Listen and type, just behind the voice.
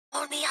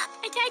me up.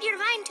 I tied your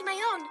line to my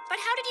own, but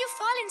how did you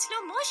fall in slow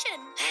motion?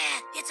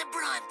 It's a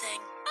Braun thing.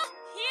 Oh,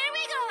 here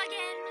we go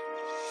again.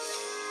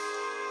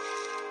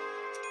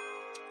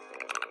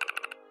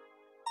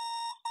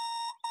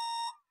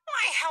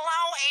 Why,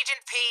 hello,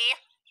 Agent P.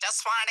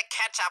 Just wanted to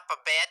catch up a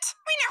bit.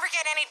 We never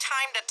get any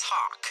time to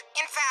talk.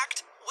 In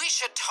fact, we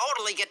should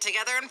totally get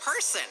together in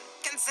person,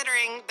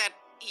 considering that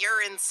you're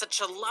in such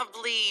a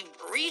lovely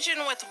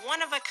region with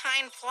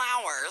one-of-a-kind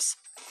flowers.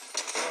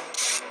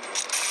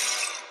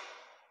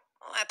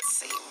 Let's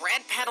see.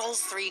 Red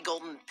petals, 3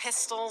 golden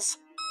pistils.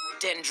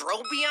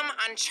 Dendrobium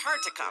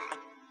uncharticum,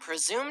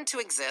 presumed to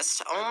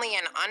exist only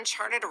in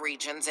uncharted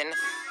regions in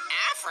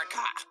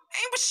Africa.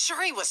 I was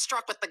sure he was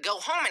struck with the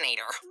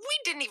Go-Hominator. We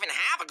didn't even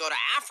have a Go to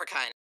Africa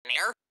in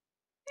here.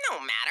 No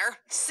matter.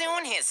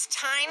 Soon his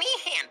tiny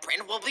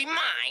handprint will be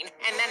mine,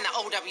 and then the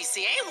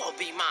OWCA will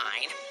be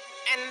mine,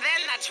 and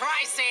then the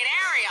tri-state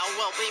area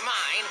will be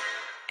mine,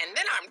 and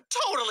then I'm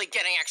totally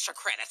getting extra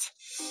credit.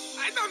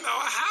 I don't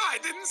know how I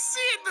didn't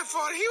see it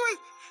before. He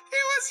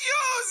was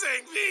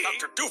using me.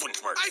 Dr.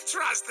 Doofenshmirtz. I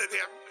trusted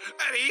him,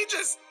 and he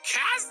just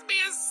cast me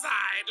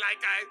aside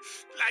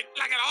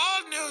like an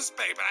old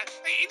newspaper.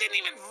 He didn't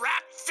even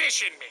wrap fish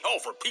in me. Oh,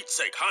 for Pete's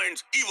sake,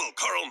 Hines, evil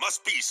Carl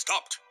must be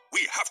stopped.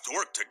 We have to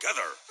work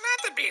together. Not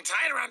that being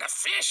tied around a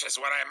fish is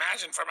what I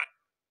imagined from a...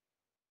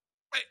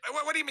 Wait,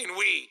 what do you mean,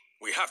 we?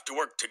 We have to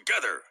work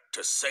together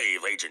to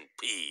save Agent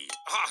P.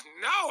 Oh,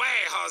 no way,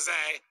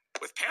 Jose.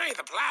 With Perry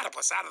the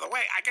Platypus out of the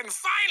way, I can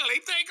finally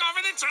take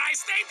over the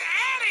tri-state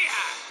area.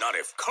 Not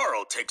if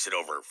Carl takes it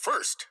over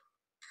first.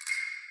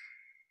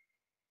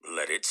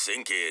 Let it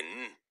sink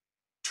in.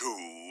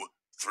 2,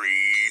 3...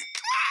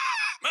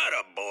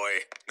 Mata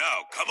boy.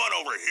 Now, come on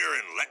over here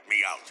and let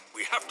me out.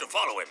 We have to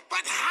follow him.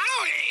 But how?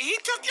 He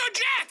took your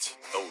jet.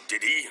 Oh,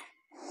 did he?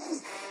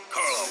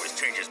 Carl always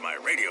changes my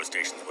radio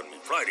stations when we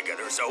fly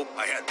together, so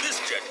I had this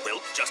jet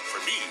built just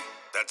for me.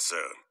 That's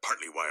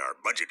partly why our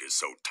budget is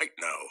so tight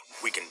now.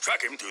 We can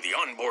track him through the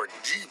onboard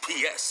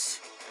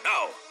GPS.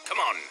 Now, come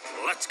on,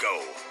 let's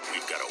go.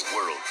 We've got a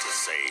world to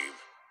save.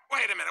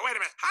 Wait a minute.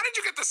 How did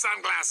you get the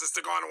sunglasses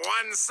to go on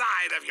one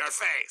side of your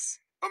face?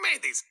 Who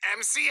made these?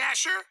 MC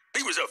Escher?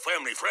 He was a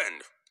family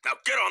friend. Now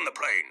get on the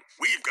plane.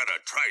 We've got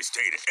a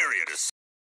tri-state area to